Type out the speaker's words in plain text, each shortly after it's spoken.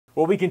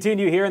Well, we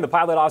continue here in the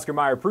Pilot Oscar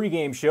Mayer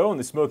pregame show on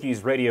the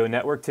Smokies Radio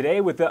Network today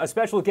with a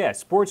special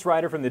guest, sports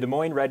writer from the Des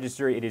Moines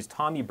Register. It is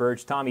Tommy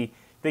Birch. Tommy,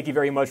 thank you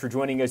very much for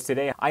joining us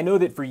today. I know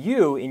that for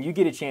you, and you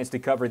get a chance to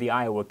cover the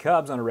Iowa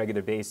Cubs on a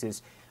regular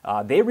basis,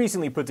 they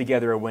recently put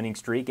together a winning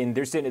streak, and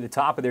they're sitting at the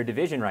top of their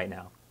division right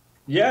now.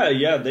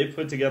 Yeah, they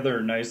put together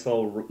a nice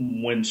little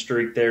win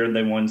streak there.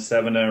 They won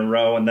 7 in a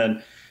row and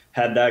then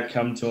had that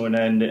come to an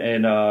end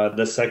in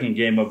the second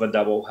game of a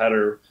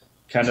doubleheader.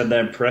 Kind of the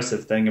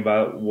impressive thing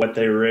about what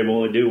they were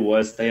able to do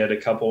was they had a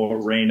couple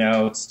of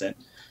rainouts, and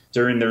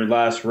during their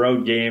last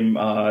road game,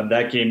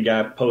 that game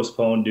got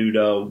postponed due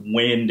to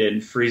wind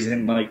and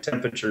freezing-like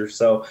temperatures.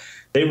 So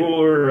they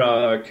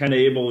were kind of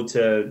able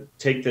to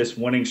take this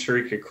winning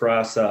streak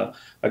across a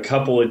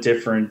couple of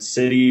different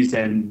cities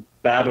and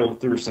battle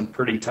through some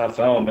pretty tough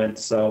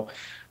elements. So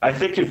I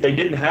think if they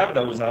didn't have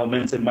those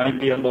elements, it might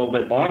be a little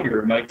bit longer.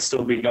 It might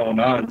still be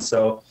going on.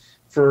 So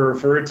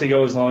for it to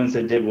go as long as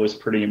it did was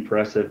pretty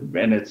impressive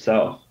in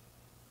itself.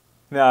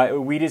 Now,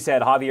 we just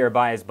had Javier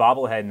Baez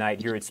bobblehead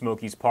night here at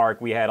Smokies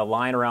Park. We had a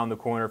line around the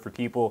corner for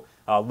people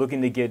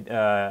looking to get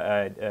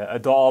a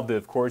doll of,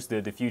 of course,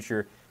 the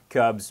future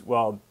Cubs.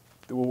 Well,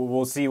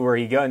 we'll see where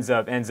he ends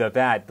up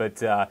at, but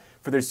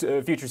for their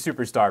future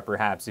superstar,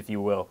 perhaps, if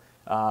you will.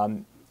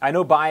 I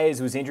know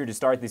Baez was injured to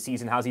start the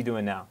season. How's he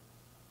doing now?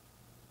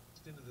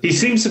 He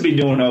seems to be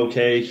doing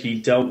okay. He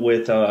dealt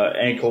with an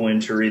ankle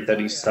injury that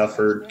he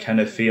suffered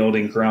kind of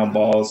fielding ground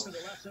balls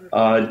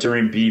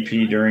during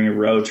BP during a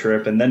road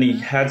trip. And then he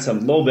had some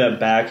little bit of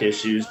back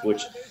issues,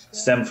 which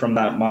stemmed from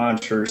that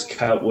monster's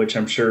cut, which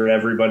I'm sure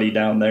everybody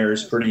down there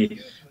is pretty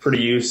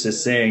used to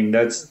seeing.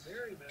 That's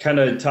kind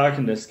of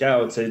talking to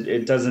scouts.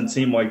 It doesn't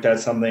seem like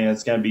that's something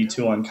that's going to be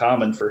too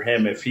uncommon for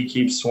him. If he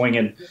keeps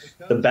swinging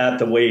the bat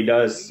the way he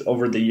does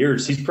over the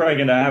years, he's probably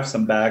going to have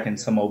some back and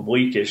some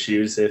oblique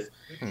issues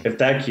if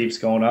that keeps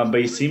going on.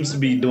 But he seems to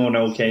be doing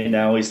okay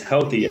now. He's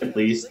healthy at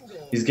least.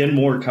 He's getting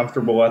more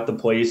comfortable at the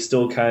plate. He's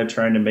still kind of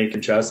trying to make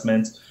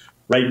adjustments.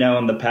 Right now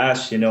in the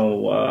past, in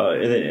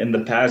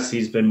the past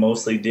he's been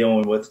mostly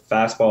dealing with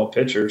fastball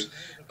pitchers.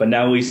 But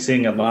now he's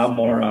seeing a lot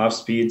more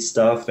off-speed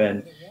stuff,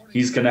 and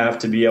he's going to have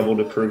to be able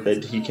to prove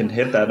that he can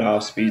hit that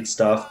off-speed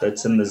stuff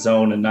that's in the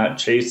zone and not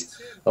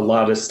chase a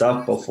lot of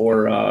stuff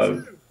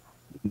before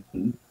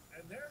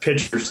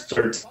pitchers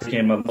start taking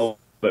him a little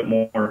bit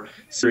more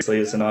seriously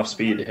as an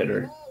off-speed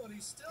hitter.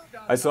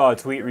 I saw a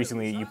tweet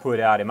recently you put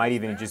out, it might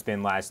even have just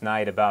been last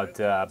night, about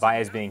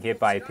Baez being hit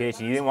by a pitch.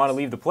 He didn't want to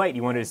leave the plate.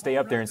 He wanted to stay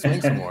up there and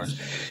swing some more.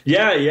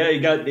 Yeah,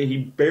 he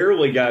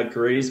barely got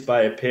grazed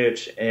by a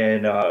pitch,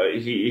 and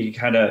he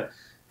kind of,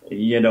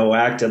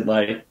 acted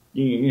like,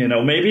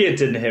 maybe it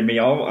didn't hit me.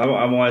 I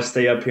want to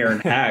stay up here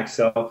and hack.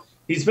 So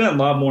he's been a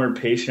lot more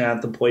patient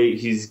at the plate.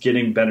 He's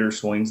getting better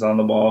swings on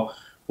the ball,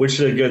 which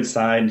is a good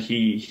sign.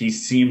 He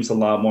seems a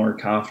lot more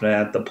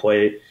confident at the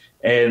plate.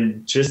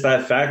 And just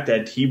that fact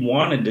that he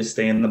wanted to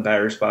stay in the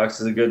batter's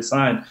box is a good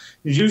sign.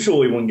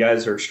 Usually when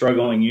guys are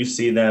struggling, you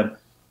see them,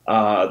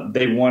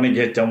 they want to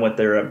get done with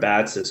their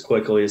at-bats as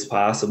quickly as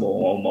possible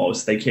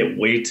almost. They can't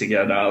wait to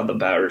get out of the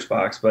batter's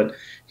box. But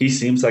he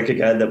seems like a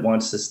guy that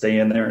wants to stay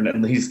in there and at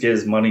least get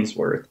his money's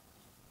worth.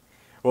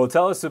 Well,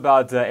 tell us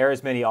about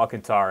Arismendy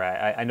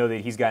Alcantara. I know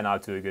that he's gotten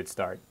out to a good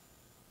start.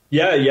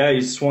 Yeah,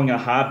 he swung a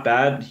hot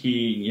bat.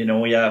 He had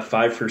a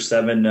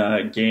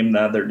 5-for-7 game the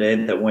other day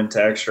that went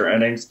to extra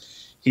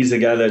innings. He's a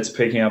guy that's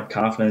picking up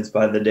confidence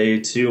by the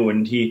day too,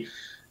 and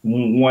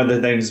one of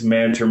the things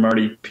manager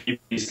Marty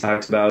Peavy's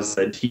talks about is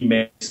that he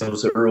makes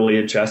those early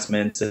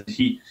adjustments, and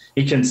he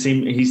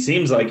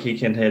seems like he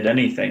can hit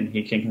anything.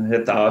 He can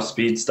hit the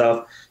off-speed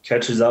stuff,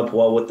 catches up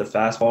well with the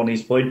fastball, and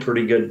he's played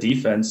pretty good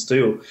defense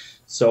too.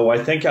 So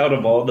I think out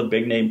of all the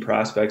big-name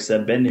prospects that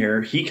have been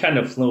here, he kind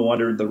of flew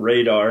under the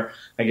radar,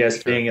 I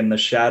guess, being in the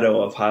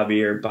shadow of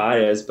Javier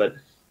Baez. But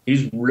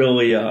he's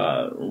really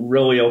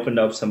opened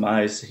up some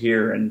eyes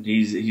here, and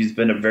he's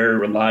been a very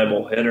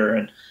reliable hitter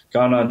and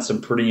gone on some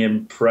pretty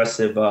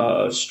impressive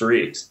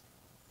streaks.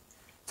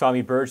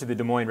 Tommy Birch of the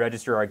Des Moines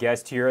Register, our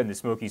guest here in the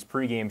Smokies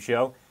pregame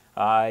show.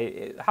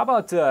 How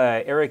about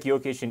Eric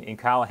Jokish and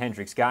Kyle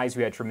Hendricks, guys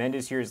who had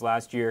tremendous years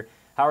last year?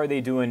 How are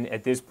they doing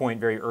at this point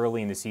very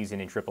early in the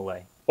season in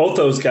AAA? Both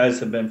those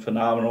guys have been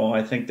phenomenal.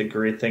 I think the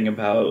great thing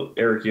about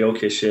Eric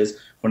Jokish is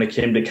when it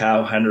came to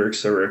Kyle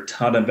Hendricks, there were a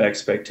ton of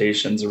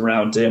expectations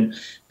around him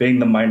being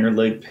the minor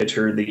league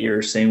pitcher of the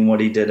year, seeing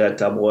what he did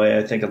at AA.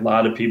 I think a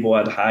lot of people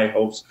had high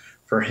hopes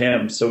for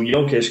him. So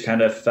Jokish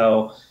kind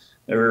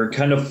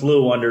of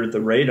flew under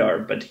the radar,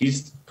 but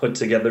he's put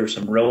together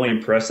some really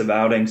impressive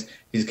outings.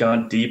 He's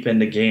gone deep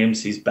into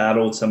games. He's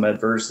battled some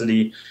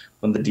adversity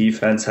when the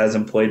defense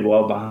hasn't played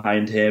well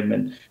behind him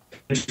and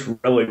pitched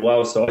really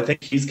well. So I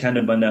think he's kind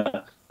of been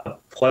a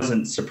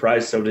pleasant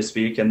surprise, so to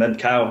speak. And then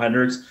Kyle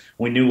Hendricks,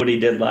 we knew what he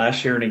did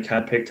last year, and he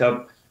kind of picked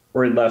up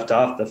where he left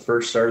off the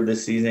first start of the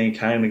season. He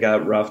kind of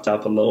got roughed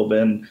up a little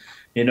bit. And,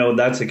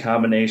 that's a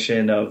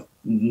combination of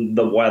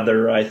the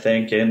weather, I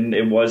think, and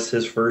it was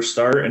his first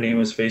start, and he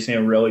was facing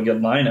a really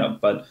good lineup.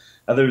 But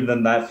other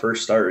than that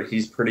first start,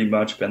 he's pretty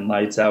much been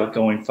lights out,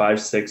 going 5,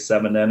 6,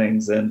 7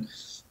 innings and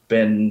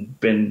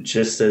been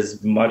just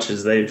as much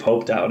as they've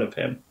hoped out of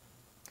him.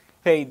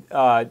 Hey,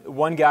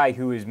 one guy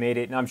who has made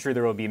it, and I'm sure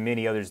there will be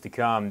many others to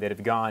come that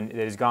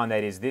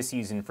is this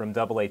season from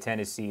AA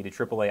Tennessee to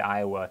AAA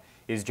Iowa,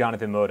 is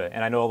Jonathan Mota.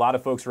 And I know a lot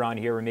of folks around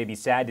here were maybe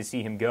sad to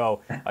see him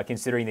go,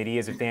 considering that he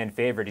is a fan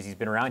favorite as he's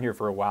been around here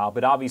for a while.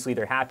 But obviously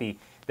they're happy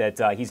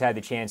that he's had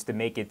the chance to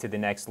make it to the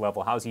next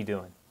level. How's he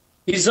doing?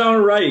 He's all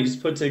right. He's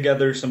put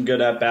together some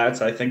good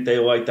at-bats. I think they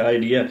like the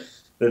idea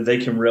that they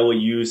can really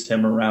use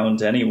him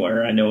around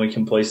anywhere. I know he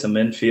can play some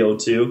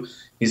infield too.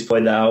 He's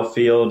played the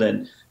outfield,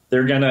 and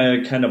they're going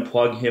to kind of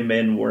plug him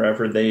in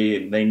wherever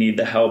they need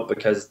the help,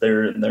 because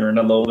they're in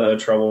a little bit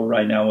of trouble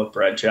right now with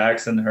Brett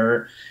Jackson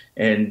hurt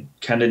and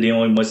kind of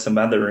dealing with some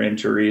other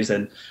injuries.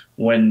 And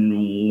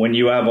when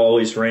you have all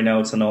these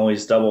rainouts and all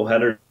these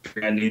doubleheaders,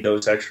 you're going to need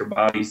those extra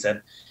bodies.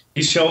 And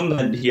he's shown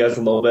that he has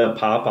a little bit of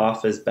pop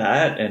off his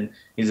bat, and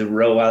he's a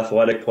real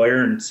athletic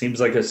player and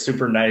seems like a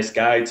super nice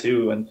guy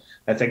too. And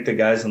I think the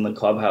guys in the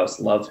clubhouse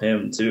love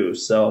him too.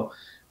 So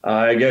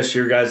I guess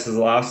your guys'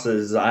 loss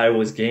is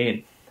Iowa's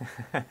gain.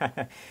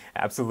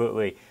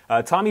 Absolutely.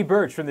 Tommy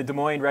Birch from the Des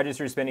Moines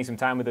Register spending some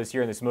time with us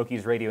here on the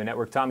Smokies Radio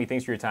Network. Tommy,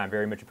 thanks for your time.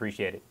 Very much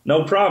appreciated.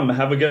 No problem.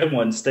 Have a good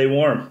one. Stay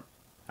warm.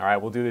 All right,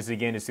 we'll do this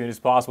again as soon as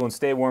possible, and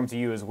stay warm to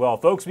you as well.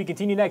 Folks, we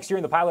continue next year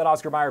in the Pilot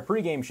Oscar Mayer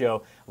pregame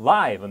show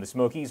live on the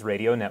Smokies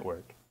Radio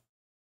Network.